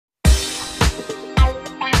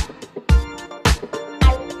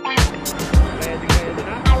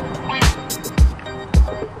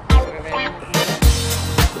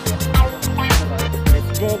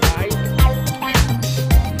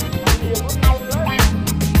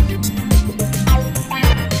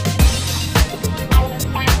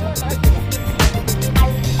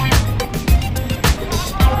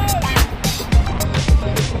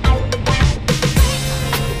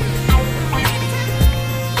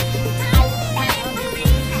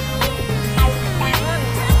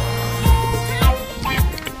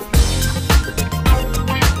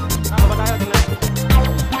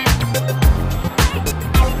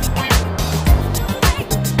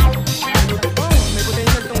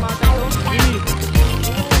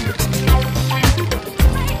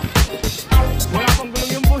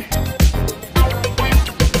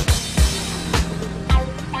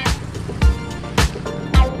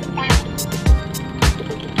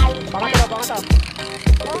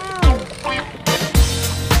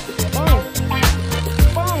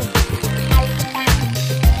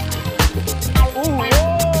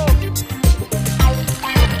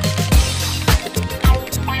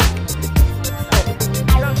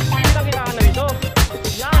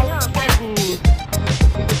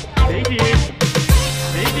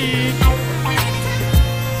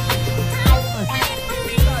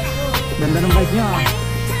Ganda ng bike niya.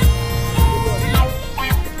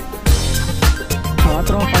 Mga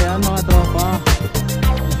tropa yan, mga tropa.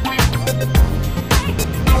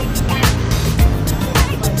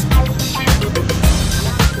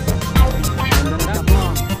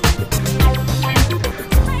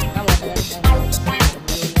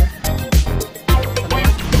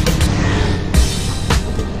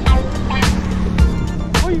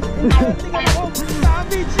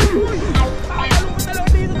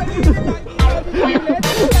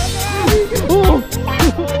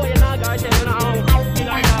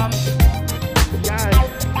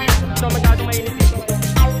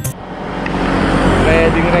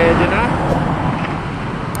 Ready na.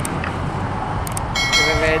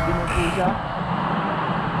 Ready na po siya.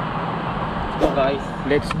 Let's go guys.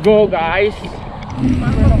 Let's go guys.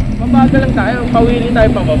 Mabagal lang tayo. Pawili tayo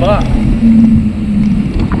pababa.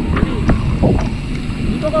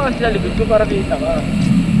 Dito ka kasi sa likod ko para kita ka.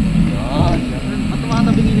 Yan. At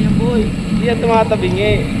tumatabingi na yan boy. Hindi yan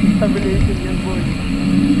tumatabingi. Stabilization yan boy.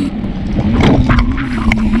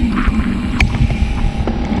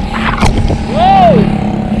 Wow!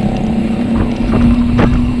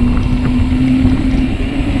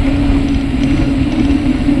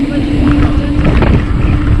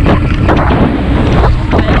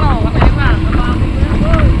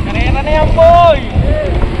 Karera na yan boy!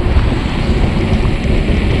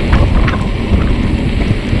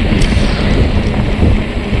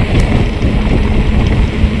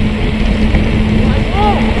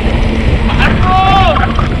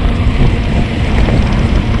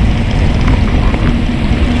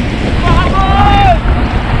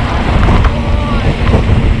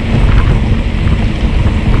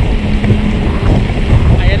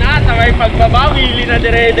 Pagbaba, wheelie na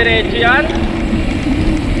dire-diretso yan.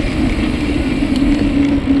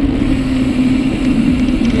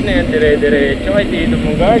 Hindi na yan dire-diretso. Ay dito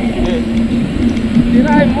mong guard.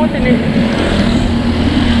 Tirahin mo,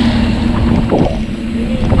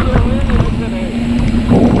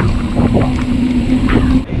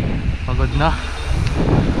 Pagod na.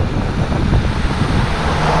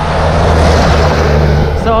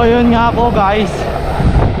 So yun nga po guys,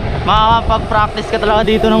 makakapag-practice ka talaga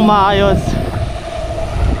dito ng maayos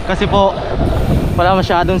kasi po wala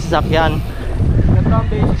masyadong sasakyan. Ganda ang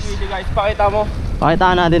basic wheelie guys, pakita mo.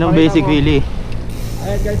 Pakitaan natin ng basic wheelie.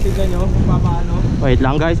 Ayan guys, tignan nyo kung paano. Wait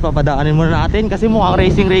lang guys, papadaanin muna natin kasi mukhang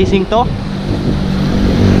racing to.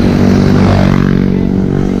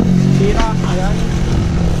 Tira, ayan.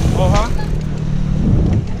 Oha.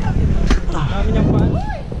 Dami niyang pan.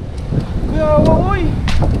 Kuya, uy!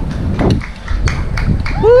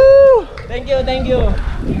 Woo! Thank you, thank you.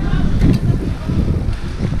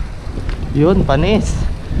 Yun, panis.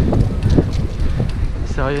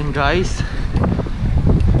 So yun guys,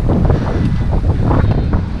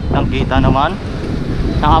 nakita naman,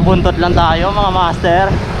 nakabuntot lang tayo mga master.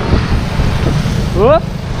 Whoop!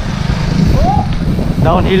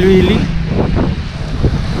 Downhill wheelie.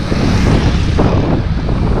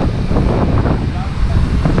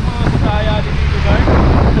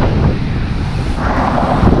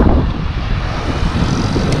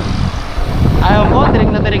 Ayaw po, tirik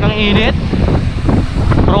na tirik ang init,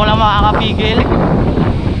 pero wala makakapigil.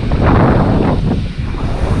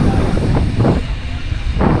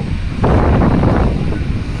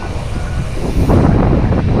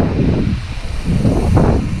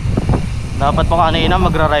 Dapat po kanina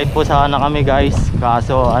magra-ride po sana kami guys,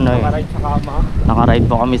 kaso ano eh, Nakaride sa kama. nakaride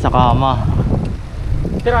po kami sa kama.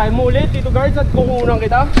 Tirahin mo ulit dito guards at kukunan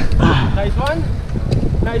kita. Nice one.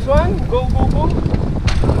 Nice one. Go, go, go.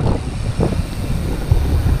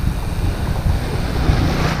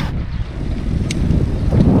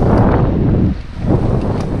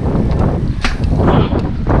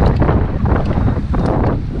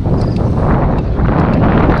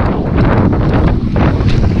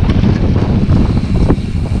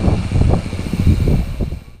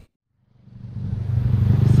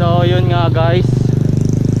 So yun nga guys,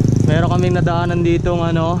 meron kaming nadaanan dito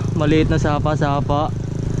ng ano, maliit na sapa-sapa.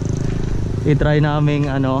 I-try naming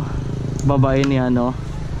ano, babae ni ano,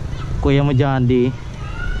 kuya mo Jandy.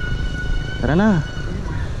 Tara na.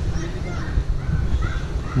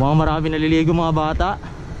 Mukhang marami naliligo mga bata.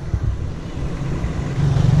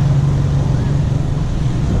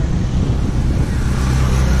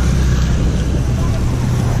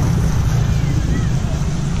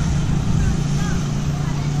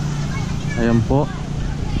 Ayan po.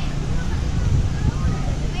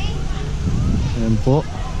 Ayan po.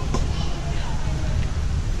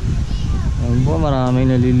 Ayan po,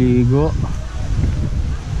 maraming naliligo.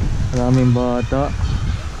 Maraming bata.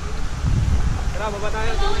 Tara, baba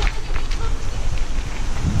tayo.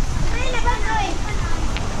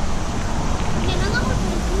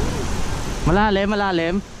 Malalim,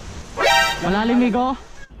 malalim. Malalim, Migo.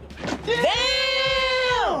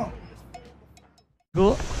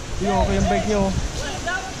 Go. Yung okay yung bike nyo.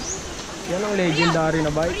 Yan ang legendary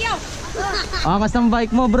na bike. Angas ng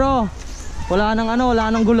bike mo, bro. Wala nang ano,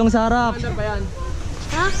 wala nang gulong sa harap. Naandar pa yan?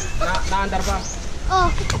 Ha? Naandar pa? Oh.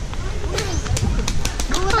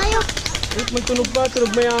 Bawa tayo. Wait, magtunog pa,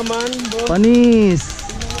 tunog mayaman. Boss. Panis.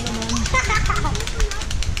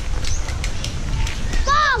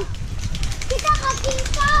 Pong! Kita ka,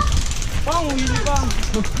 kita! Pang, wheelie pa.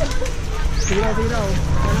 Sila. Tanaw.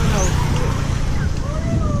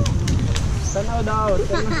 Tanaw daw.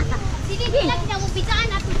 Silin lang na mo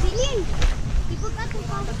bitaan ato silin. Tipod ato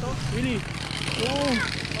pa. Wheelie. Oo.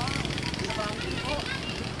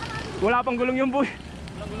 Wala pang gulong yung boy.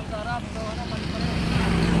 Wala gulong sa harap.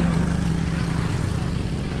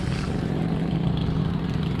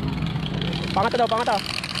 Pangata daw, pangata.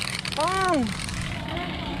 Pang!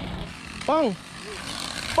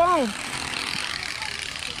 Pang!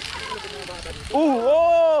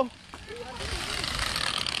 Oh!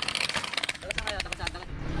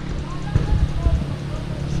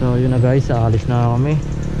 So yun na guys, aalis na kami.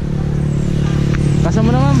 Kasama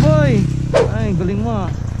naman, boy. Ay, galing mo ah.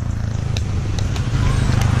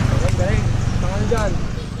 Galing. Pangalan dyan.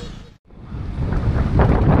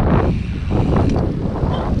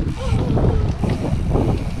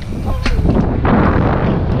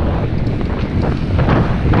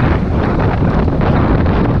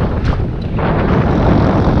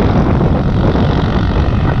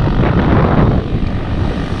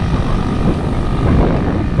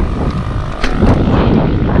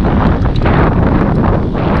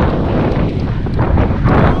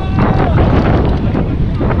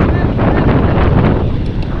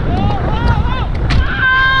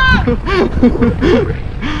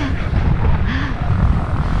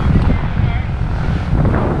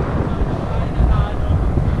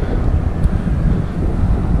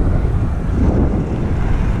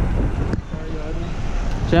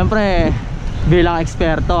 Siyempre, bilang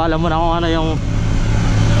eksperto, alam mo na kung ano yung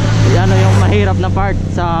mahirap na part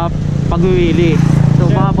sa pag-wheelie. So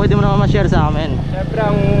baka pwede mo naman ma-share sa amin. Siyempre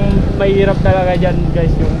ang mahirap talaga dyan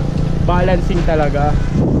guys, yung balancing talaga.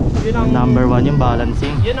 Yun ang Number 1 yung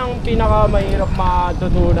balancing. Yun ang pinaka mahirap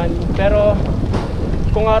matutunan. Pero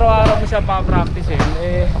kung araw-araw mo siya pa-practice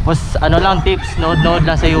Tapos ano lang tips, nood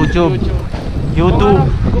lang sa YouTube.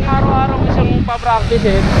 Kung araw-araw mo siyang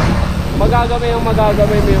pa-practice magagamay mo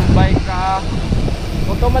yung bike ka.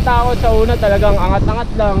 Huwag kang matakot sa una, talagang angat-angat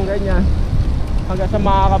lang, ganyan. Hanggang sa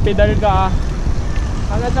makakapedal ka,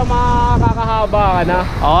 hanggang sa makakahaba ka na.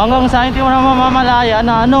 Hanggang sa hindi mo na mamamalaya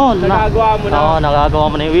na Nagagawa mo na. Nagagawa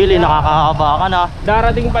mo na yung wheelie, nakakahaba ka na.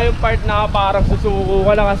 Darating pa yung part na parang susuko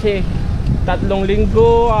ka na kasi 3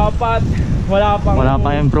 linggo, 4, wala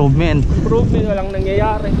pang improvement. walang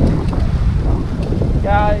nangyayari.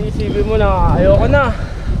 Kaya isipin mo na ayoko na.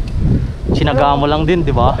 Sinaga mo lang din,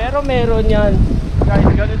 di ba? Pero meron yan. Kahit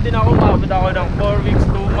ganun din ako, mabot ako ng 4 weeks,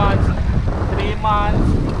 2 months, 3 months,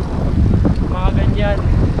 mga ganyan.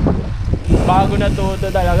 Bago natuto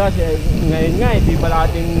talaga. Ngayon nga, hindi pa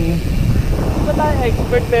tayo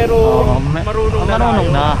expert pero marunong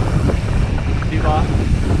na. Di ba?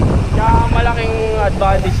 Kaya malaking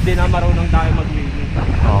advantage din na marunong tayo mag-wheelie.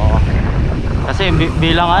 Oo. Kasi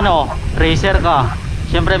bilang racer ka,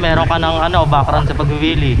 syempre meron ka ng background sa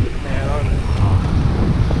pag-wheelie. Meron.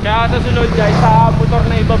 Kaya sa sunod guys, sa motor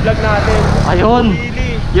na iba-vlog natin. Ayun.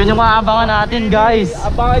 Wheelie. Yun yung aabangan natin guys.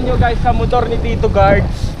 Abangan nyo guys sa motor ni Tito Guards.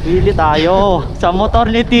 Wheelie tayo sa motor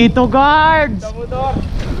ni Tito Guards. Sa motor.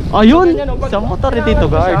 Ayun, sa motor ni Tito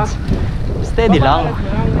Guards. Steady lang.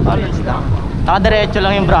 Balance lang. Nakadiretso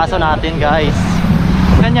lang yung braso natin guys.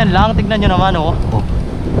 Ganyan lang, tignan nyo naman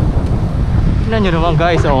Tignan nyo naman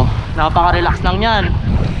guys napaka-relax lang yan.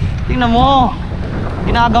 Tignan mo,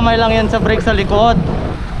 ginagamay lang yan sa brake sa likod.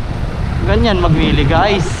 Ganyan mag-wheelie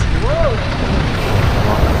guys.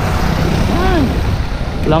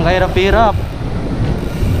 Walang kahirap-hirap.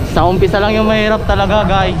 Sa umpisa lang yung mahirap talaga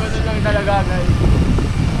guys. Ganun lang talaga guys.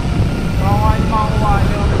 Makuha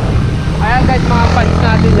nyo. Ayan guys, mga fans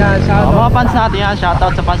natin yan. Mga fans natin yan,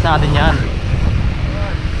 shoutout sa fans natin yan.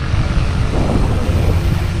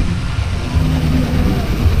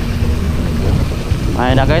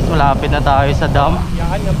 Ayun na guys, malapit na tayo sa dam.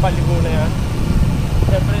 Yan, yung paligo na yan.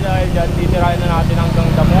 Siyempre dahil dyan, titirahin na natin hanggang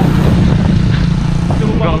damo. Gusto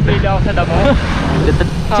mo ba magpili ako sa damo?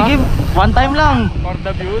 Sige, one time lang. For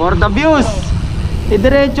the views? For the views.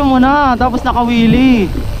 Idiretso mo na, tapos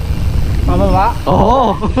nakawili. Pababa?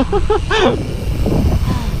 Oo.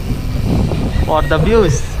 For the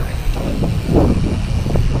views.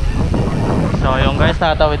 So yung guys,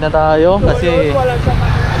 tatawid na tayo kasi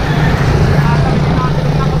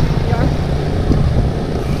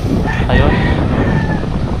ayun.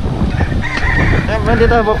 Siyempre hindi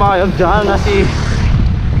tayo papayag dyan kasi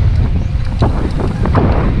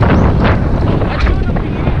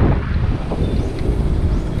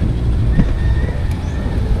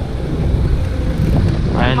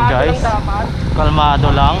ayun guys,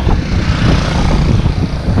 kalmado lang.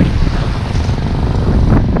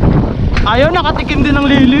 Ayaw, nakatikim din ng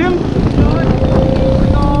lilim. Ito,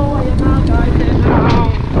 ayan na guys, ayan na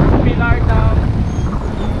ang pilar dam.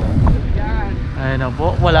 Yan. Ayun na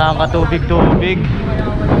po, wala kang katubig-tubig.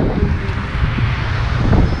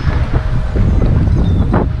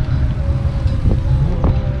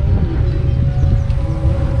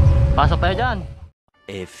 Pasok tayo dyan.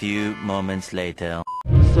 A few moments later.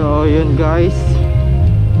 So yun guys,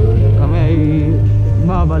 kami ay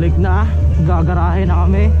babalik na. Gagarahe na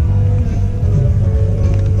kami.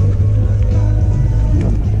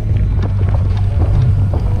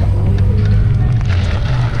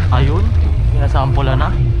 Ayun, pinasampulan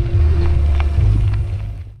na.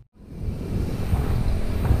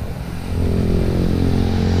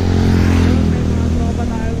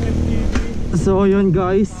 So yun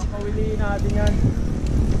guys, Pawiliin natin yan.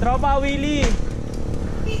 Tropa, Wheelie!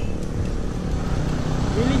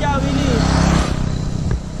 Wheelie dyan, Wheelie!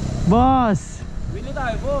 boss, Wheelie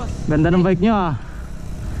tayo, boss! ganda ng bike nyo ah.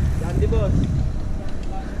 Yan di, boss!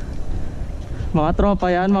 Mga tropa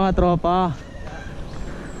yan, mga tropa.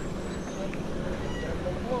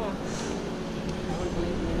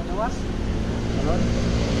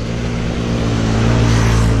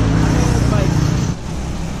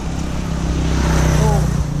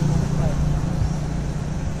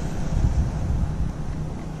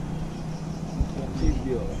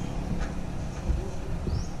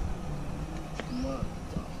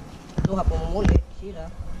 Ito nga pumumuli, sila.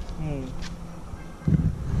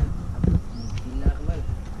 Gila ka man.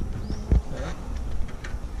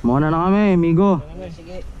 Muna na kami, amigo.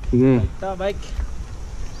 Sige. Sige. Ito, bike!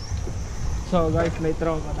 So guys, may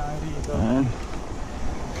tropa tayo dito. Ayan.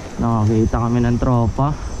 Nakakita kami ng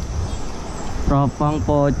tropa. Tropang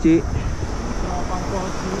pochi. Tropang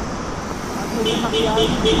kotse. At may sakyan.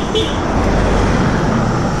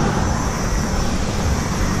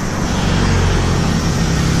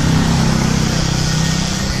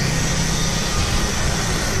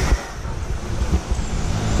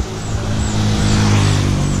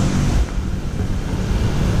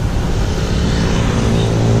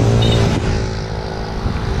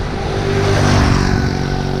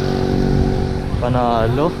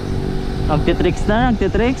 Panalo. Nagtitricks na,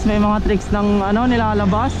 nagtitricks. May mga tricks ng ano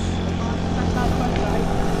nilalabas.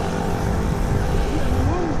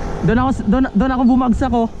 Doon ako bumagsak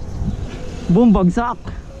oh. Bumagsak.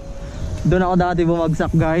 Doon ako dati bumagsak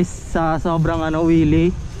guys sa sobrang ano wheelie.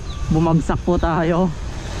 Bumagsak po tayo.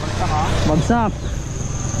 Basta ka? Bagsak.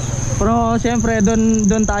 Pero syempre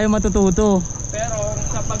doon tayo matututo. Pero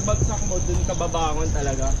sa pagbagsak mo, dun ka babangon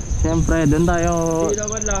talaga. Syempre doon tayo Hindi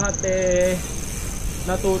naman lahat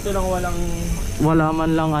natuto lang wala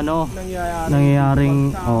man lang ano nangyayaring nangyayaring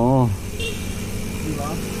oo. Diba?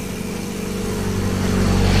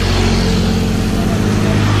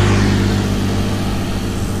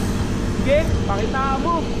 Sige, pakita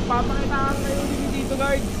mo. Papakitaan kayo dito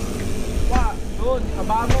guard. Doon,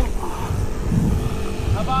 aba mo.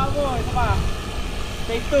 Aba mo, ito pa.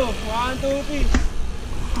 Take 2, 1, 2, 3.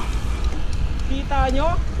 Kita nyo?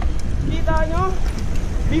 Kita nyo?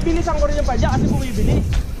 Bibilisan ko rin yung padya kasi bumibili.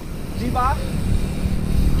 Diba?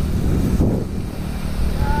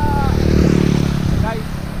 Guys,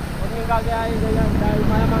 huwag nyo gagayahin ganyan dahil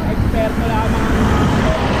malamang eksperto lamang.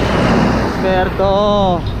 Eksperto.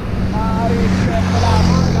 Maaari eksperto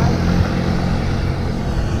lamang guys.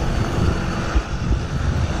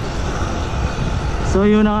 So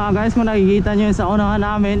yun na nga guys, kung nakikita nyo sa unahan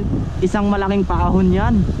namin, isang malaking paahon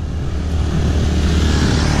yan.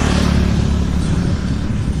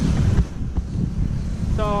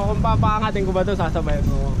 So kung papaangatin ko ba ito, sasabayan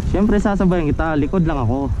mo? Siyempre sasabayan kita, likod lang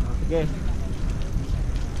ako. Sige.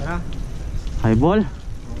 Tara. Highball.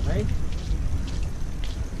 Okay.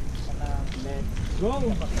 Let's go!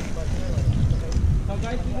 So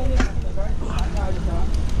guys, dito nyo siya.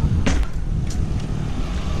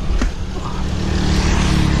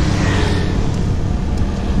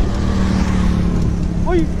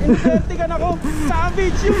 Inubertigan ako.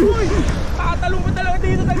 Savage yun, boy. Tatalong ko talaga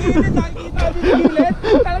dito sa gilid. Nakikita dito sa gilid.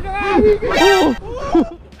 Talaga kahawig.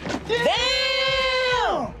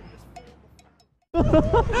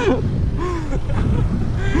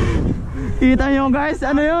 Kita nyo guys,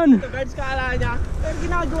 ano yun? Ito guys, kala niya. Pero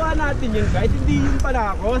ginagawa natin yun guys. Hindi yun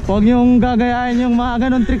pala ako. Huwag nyong gagayahin yung mga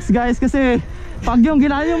ganun tricks guys. Kasi pag yung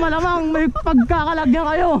ginaya nyo malamang may pagkakalagyan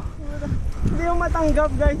kayo. Hindi yung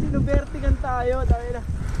matanggap guys. Inubertigan tayo.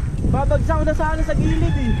 Babagsak ko na sana sa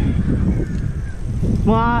gilid eh.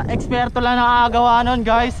 Mga eksperto lang nakakagawa nun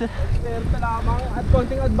guys. Eksperto lamang. At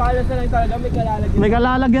konting advice na lang talaga. May kalalagyan. May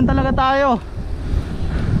kalalagyan talaga tayo.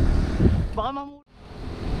 Baka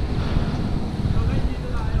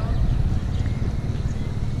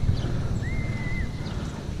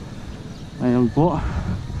ayun po,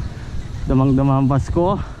 damang-damang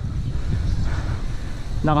Pasko.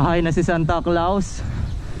 Nakahay na si Santa Claus.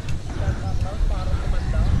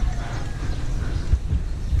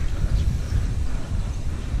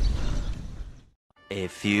 A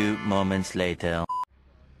few moments later.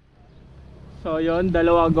 So yun,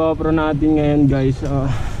 dalawa GoPro natin ngayon guys.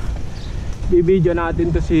 Bibidyo natin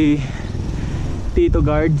to si Tito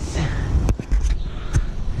Guards.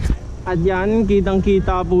 At yan, kitang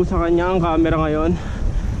kita po sa kanya ang camera ngayon.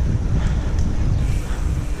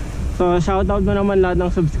 So shoutout mo naman lahat ng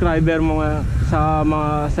subscriber mo sa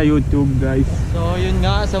YouTube guys. So yun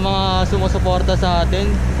nga, sa mga sumusuporta sa atin,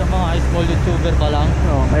 sa mga small YouTuber pa lang,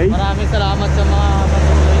 Okay. maraming salamat sa mga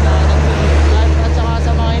patuloy na nag-subscribe. At saka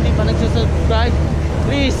sa mga hindi pa nagsusubscribe,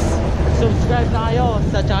 please subscribe na kayo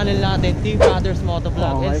sa channel natin, TBrothers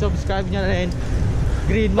MotoVlog. Okay. And subscribe nyo na rin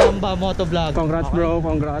GreenMamba MotoVlog. Congrats bro,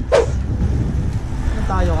 congrats. Saan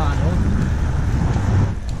tayo ka ano?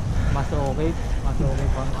 Mas okay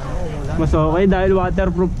pang ano, umulan. Mas okay dahil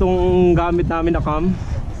waterproof tong gamit namin na cam.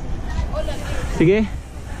 Sige.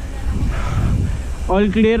 All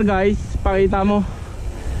clear guys, pakita mo.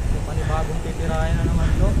 Yung panibagong titirahin na naman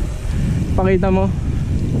to. Pakita mo.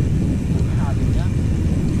 Sabi niya.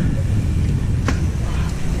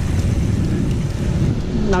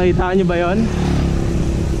 Nakita nyo ba yon?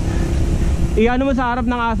 Iano mo sa harap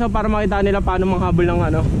ng aso para makita nila paano manghabol ng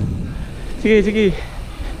ano. Sige, sige.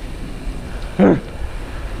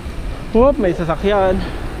 Whoop, may sasakyan.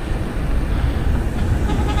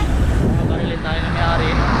 Magarilin tayo na may-ari.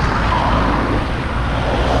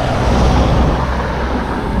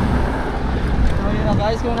 So yun na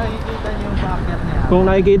guys, kung nakikita nyo yung packet na yan, Kung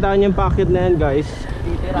nakikita nyo yung packet na yan guys,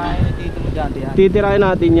 titirahin ni Tito mo dyan yan. titirahin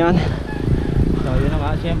natin yan. So yun na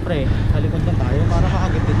nga, syempre halikod na tayo para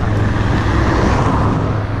makagit din tayo.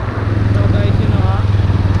 So guys, yun na nga.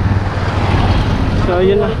 So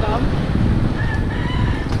yun na. Welcome.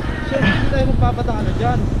 Syempre hindi tayo magpapatalo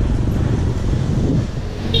dyan.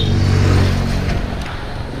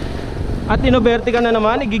 At inoberti ka na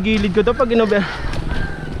naman, igigilid ko to pag inoberti.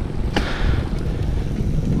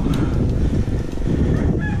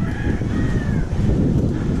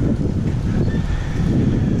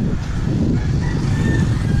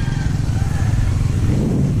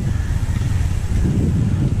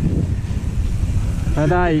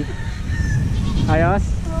 Tatay, ayos?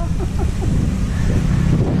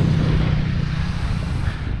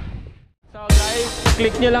 So guys,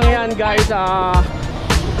 click nyo lang yan guys.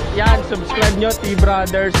 Yan, subscribe nyo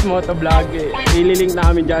TBrothers MotoVlog. Ililink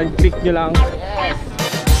namin dyan, click nyo lang. Yes.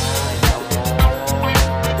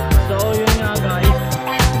 So yun nga guys.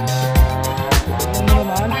 Ano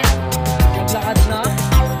naman? Naglakad na.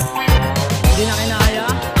 Hindi na kinaya.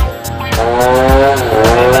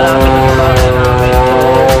 May malapit na bahay namin.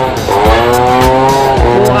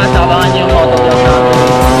 Bukas abangan nyo yung motovlog namin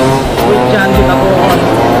with Gerard Beliran,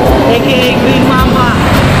 aka GreenMamba.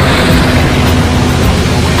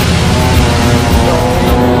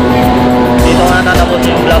 Dito nga tatapos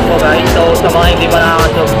yung vlog ko guys. So sa mga hindi pa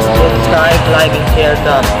nakaka-subscribe, like and share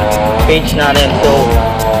sa page natin. So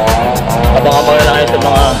abang-abang na lang kayo sa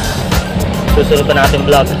mga susunod pa natin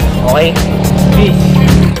vlog. Okay? Peace!